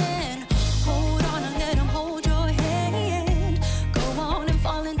can. Hold on and let Him hold your hand. Go on and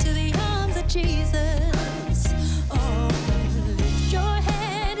fall into the arms of Jesus. Oh, lift your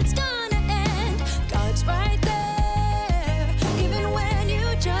head, it's gonna end. God's right there, even when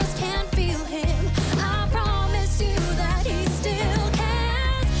you just can't feel Him. I promise you that He still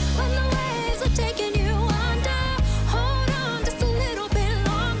cares. When the waves are taking you under, hold on just a little bit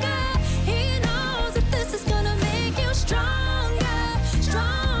longer. He knows that this is gonna make you stronger,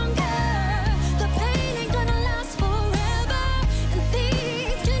 stronger.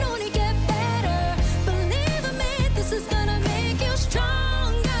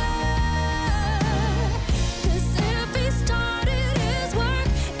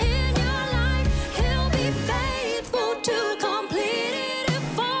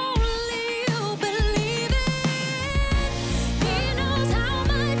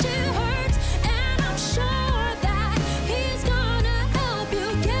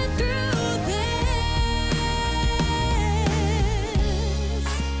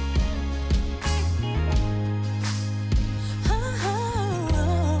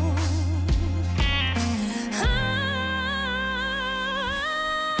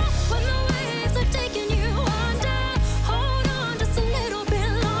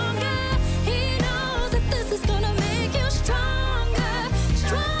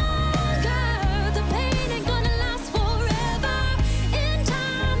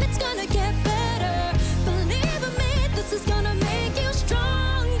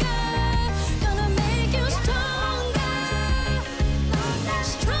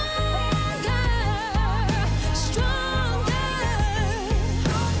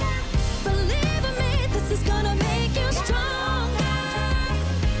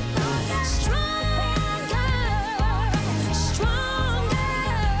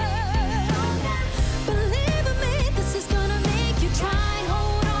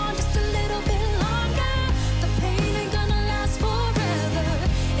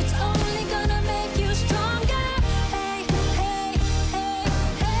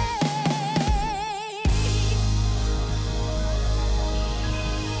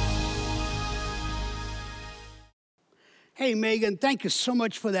 Hey, Megan, thank you so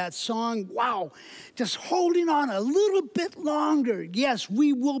much for that song. Wow, just holding on a little bit longer. Yes,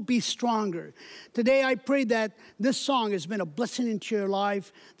 we will be stronger. Today, I pray that this song has been a blessing into your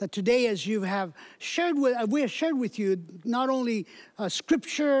life, that today as we have shared with you not only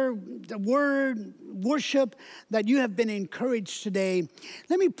scripture, the word, worship, that you have been encouraged today.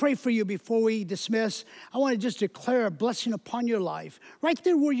 Let me pray for you before we dismiss. I want to just declare a blessing upon your life. Right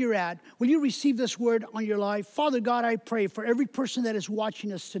there where you're at, will you receive this word on your life? Father God, I pray for every person that is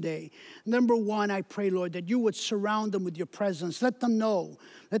watching us today. Number one, I pray, Lord, that you would surround them with your presence. Let them know,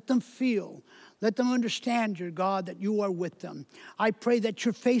 let them feel, let them understand, your God, that you are with them. I pray that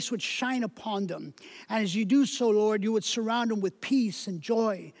your face would shine upon them. And as you do so, Lord, you would surround them with peace and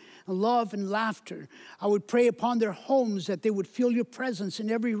joy and love and laughter. I would pray upon their homes that they would feel your presence in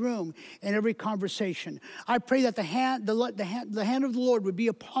every room and every conversation. I pray that the hand of the Lord would be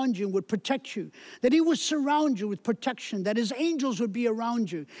upon you and would protect you, that he would surround you with protection, that his angels would be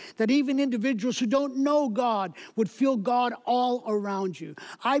around you, that even individuals who don't know God would feel God all around you.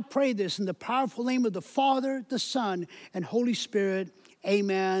 I pray this in the powerful name of the Father, the Son, and Holy Spirit.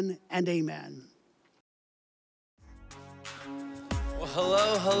 Amen and amen. Well,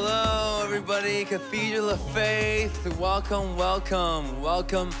 hello, everybody. Cathedral of Faith. Welcome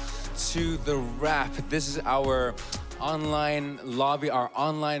to the Wrap. This is our online lobby, our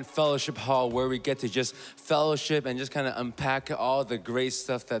online fellowship hall where we get to just fellowship and just kind of unpack all the great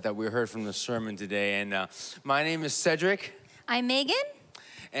stuff that we heard from the sermon today. And my name is Cedric. I'm Megan.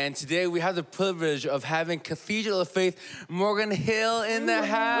 And today we have the privilege of having Cathedral of Faith, Morgan Hill in the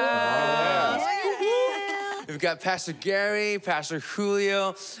house. We've got Pastor Gary, Pastor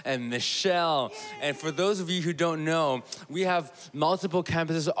Julio, and Michelle. And for those of you who don't know, we have multiple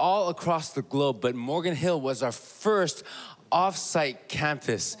campuses all across the globe, but Morgan Hill was our first off-site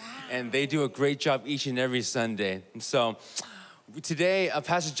campus. Wow. And they do a great job each and every Sunday. And so today,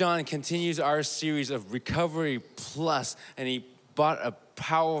 Pastor John continues our series of Recovery Plus, and he brought a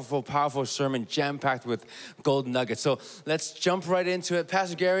powerful sermon jam-packed with gold nuggets. So let's jump right into it.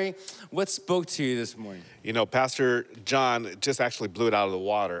 Pastor Gary, what spoke to you this morning? You know, Pastor John just actually blew it out of the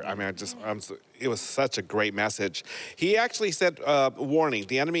water. I mean, it was such a great message. He actually said, warning,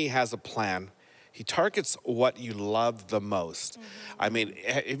 the enemy has a plan. He targets what you love the most. I mean,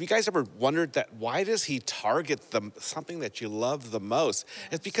 have you guys ever wondered that why does he target something that you love the most?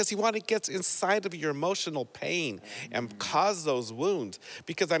 It's because he wants to get inside of your emotional pain and cause those wounds.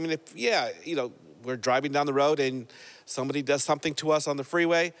 Because I mean, we're driving down the road and somebody does something to us on the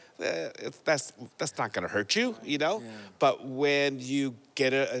freeway, that's not going to hurt you, you know? Yeah. But when you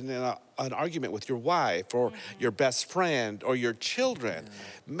get an argument with your wife or your best friend or your children,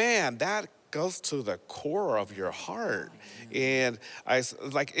 man, that goes to the core of your heart. And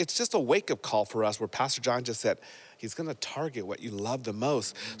it's just a wake-up call for us where Pastor John just said, he's going to target what you love the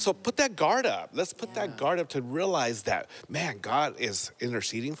most. So put that guard up. Let's put that guard up to realize that, man, God is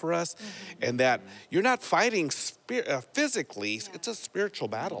interceding for us and that you're not fighting physically. It's a spiritual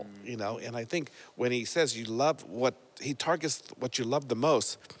battle, you know. And I think when he says he targets what you love the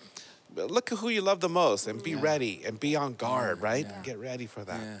most, look at who you love the most and be ready and be on guard, right? Yeah. Get ready for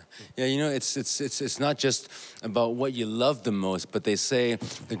that. Yeah, you know, it's not just about what you love the most, but they say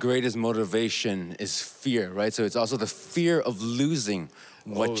the greatest motivation is fear, right? So it's also the fear of losing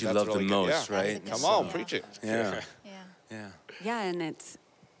what you love really the most, right? Come on, preach it. Yeah, and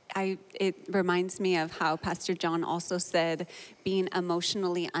it reminds me of how Pastor John also said being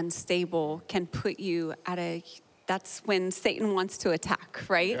emotionally unstable can put you that's when Satan wants to attack,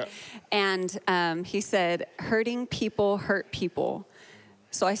 right? Yeah. And he said, hurting people hurt people.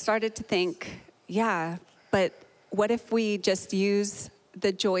 So I started to think, but what if we just use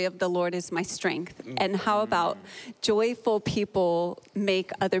the joy of the Lord is my strength? And how about joyful people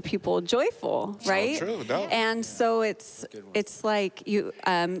make other people joyful, right? So true, no. And so it's like you,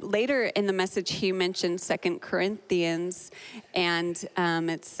 later in the message, he mentioned 2 Corinthians, and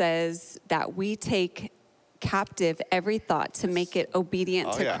it says that we take captive every thought to make it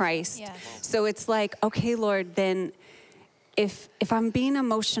obedient to Christ. Yes. So it's like, okay, Lord, then if I'm being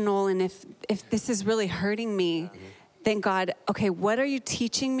emotional and if this is really hurting me, then God, okay, what are you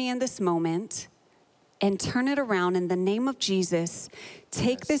teaching me in this moment? And turn it around in the name of Jesus.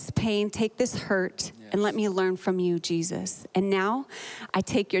 Take this pain, take this hurt, and let me learn from you, Jesus. And now I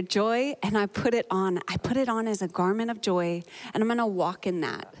take your joy and I put it on. I put it on as a garment of joy, and I'm going to walk in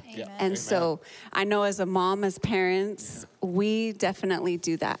that. Amen. And so I know as a mom, as parents, we definitely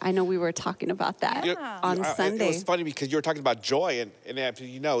do that. I know we were talking about that on Sunday. It was funny because you were talking about joy, and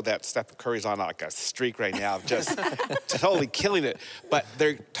you know that Stephen Curry's on like a streak right now, just totally killing it. But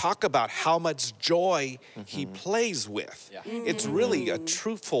they talk about how much joy he plays with. Yeah. It's really a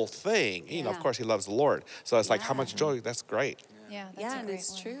truthful thing. You know, of course, he loves the Lord. So it's like, how much joy? That's great. Yeah, that's Yeah, a and great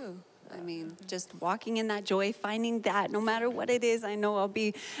it's one. true. I mean, just walking in that joy, finding that no matter what it is. I know I'll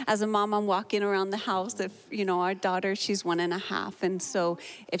be, as a mom, I'm walking around the house. If, you know, our daughter, she's 1.5. And so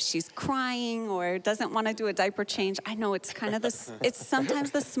if she's crying or doesn't want to do a diaper change, I know it's kind of it's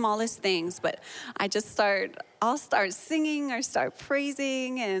sometimes the smallest things, but I'll start singing or start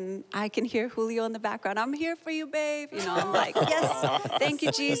praising, and I can hear Julio in the background. I'm here for you, babe. You know, I'm like, yes, thank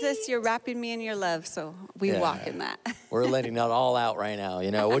you, Jesus. You're wrapping me in your love. So we walk in that. We're letting it all out right now,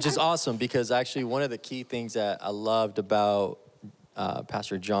 you know, which is awesome, because actually one of the key things that I loved about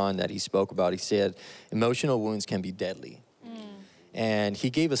Pastor John that he spoke about, he said, emotional wounds can be deadly. And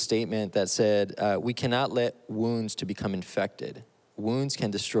he gave a statement that said, we cannot let wounds to become infected. Wounds can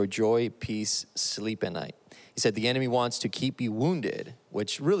destroy joy, peace, sleep at night. He said, the enemy wants to keep you wounded,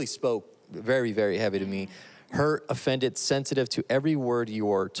 which really spoke very, very heavy to me. Hurt, offended, sensitive to every word you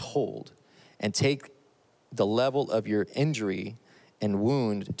are told, and take the level of your injury and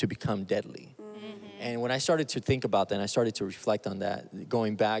wound to become deadly. And when I started to think about that, and I started to reflect on that,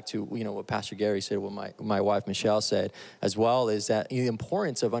 going back to, you know, what Pastor Gary said, what my wife Michelle said as well, is that the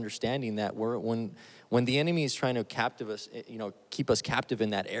importance of understanding that when the enemy is trying to keep us captive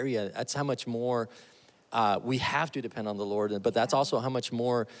in that area, that's how much more we have to depend on the Lord, but that's also how much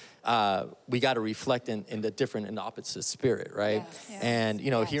more we got to reflect in the different and opposite spirit, right? Yes. And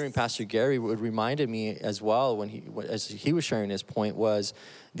you know, hearing Pastor Gary reminded me as well as he was sharing his point, was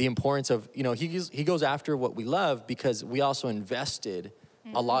the importance of, you know, he goes after what we love because we also invested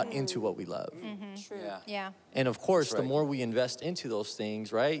a lot into what we love. True. Yeah. And of course, That's the right. more we invest into those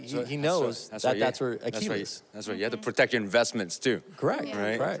things, right? He knows That's where Achilles. That's right. You have to protect your investments too. Correct. Yeah.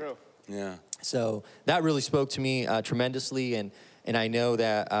 Right. Correct. Yeah. So that really spoke to me tremendously, and I know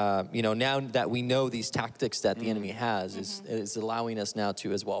that you know, now that we know these tactics that the enemy has, is allowing us now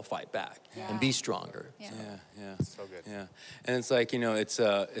to as well fight back and be stronger. Yeah. Yeah. So good. Yeah, and it's like, you know, it's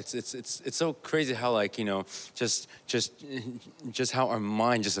so crazy how, like, you know, just how our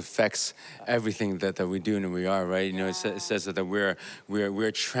mind just affects everything that we do and we are, right? You know, it says that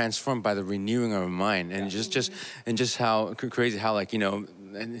we're transformed by the renewing of our mind, and just how crazy how, like, you know,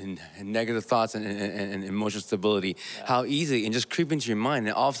 and negative thoughts and emotional stability, how easy and just creep into your mind,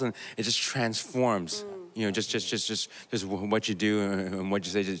 and all of a sudden it just transforms. You know, just what you do and what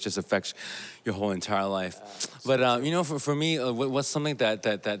you say just affects your whole entire life. But you know, for me, what's something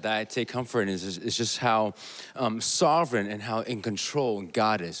that I take comfort in is just how sovereign and how in control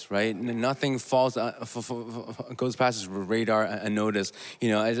God is, right? Nothing goes past his radar unnoticed.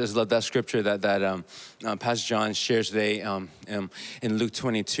 You know, I just love that scripture that Pastor John shares today in Luke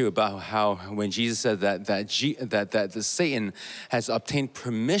 22 about how when Jesus said that Satan has obtained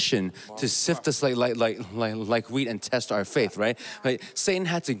permission to sift us like wheat and test our faith, right? Like, Satan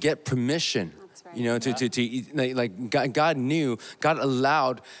had to get permission. right. You know, God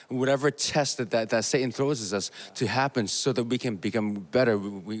allowed whatever test that Satan throws at us to happen so that we can become better,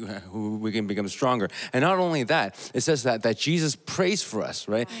 we can become stronger. And not only that, it says that Jesus prays for us,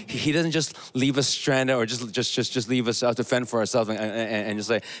 right? He doesn't just leave us stranded or just leave us out to fend for ourselves and just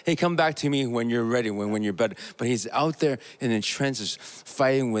say, hey, come back to me when you're ready, when you're better. But he's out there in the trenches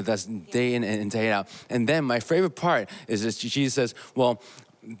fighting with us day in and day out. And then my favorite part is this, Jesus says, well,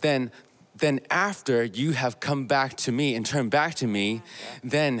 then after you have come back to me and turned back to me,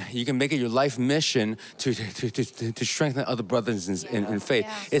 then you can make it your life mission to strengthen other brothers in faith.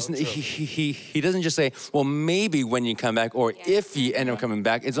 Yeah. It's he doesn't just say, well, maybe when you come back or if you end up coming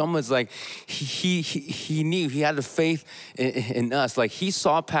back. It's almost like he knew, he had the faith in us. Like he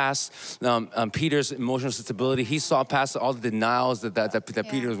saw past Peter's emotional stability. He saw past all the denials that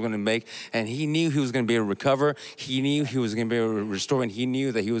Peter was going to make, and he knew he was going to be able to recover. He knew he was going to be able to restore, and he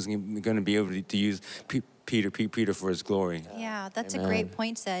knew that he was going to be able to use Peter for his glory. Yeah, that's Amen. a great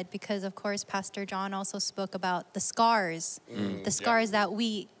point said, because of course Pastor John also spoke about the scars, that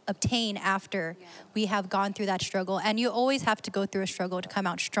we obtain after we have gone through that struggle. And you always have to go through a struggle to come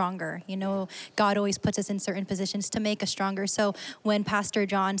out stronger. You know, God always puts us in certain positions to make us stronger. So when Pastor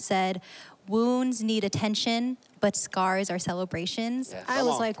John said, wounds need attention, but scars are celebrations. Yes. I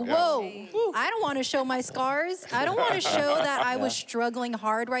was like, whoa, I don't want to show my scars. I don't want to show that I was struggling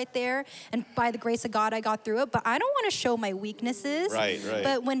hard right there. And by the grace of God, I got through it. But I don't want to show my weaknesses. Right.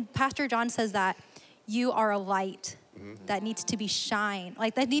 But when Pastor John says that, you are a light that needs to be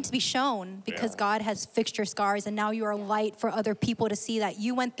that needs to be shown, because God has fixed your scars, and now you are a light for other people to see that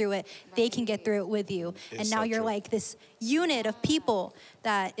you went through it. They can get through it with you. And now you're like this unit of people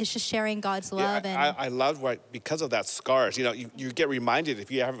that is just sharing God's love. I love because of that scars, you get reminded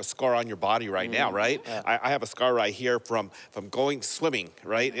if you have a scar on your body right now, right? Yeah. I have a scar right here from going swimming,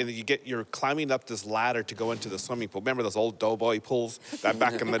 right? And you're climbing up this ladder to go into the swimming pool. Remember those old doughboy pools that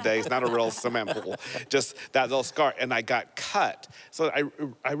back in the days, not a real cement pool, just that little scar. And I got cut. So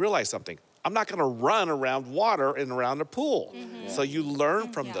I realized something. I'm not going to run around water and around a pool. So you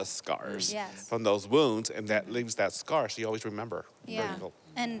learn from the scars, from those wounds, and that leaves that scar, so you always remember. Yeah. Cool.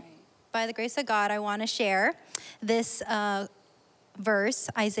 And by the grace of God, I want to share this verse,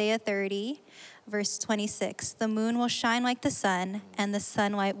 Isaiah 30, verse 26. The moon will shine like the sun, and the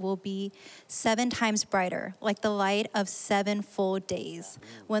sunlight will be 7 times brighter, like the light of 7 full days,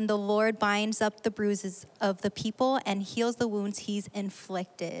 when the Lord binds up the bruises of the people and heals the wounds he's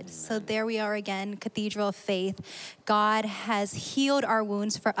inflicted. Amen. So there we are again, Cathedral of Faith. God has healed our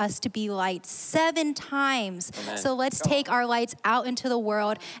wounds for us to be light 7 times. Amen. So let's take our lights out into the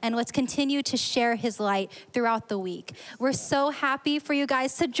world, and let's continue to share his light throughout the week. We're so happy for you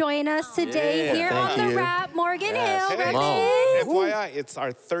guys to join us today here on The Wrap. Morgan Hill. Hey, FYI, it's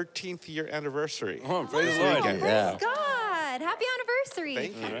our 13th year anniversary. Oh, praise the Lord. Praise God. Happy anniversary.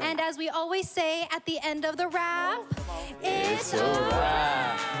 Thank you. And as we always say at the end of The Wrap, it's a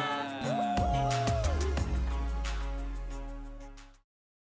wrap.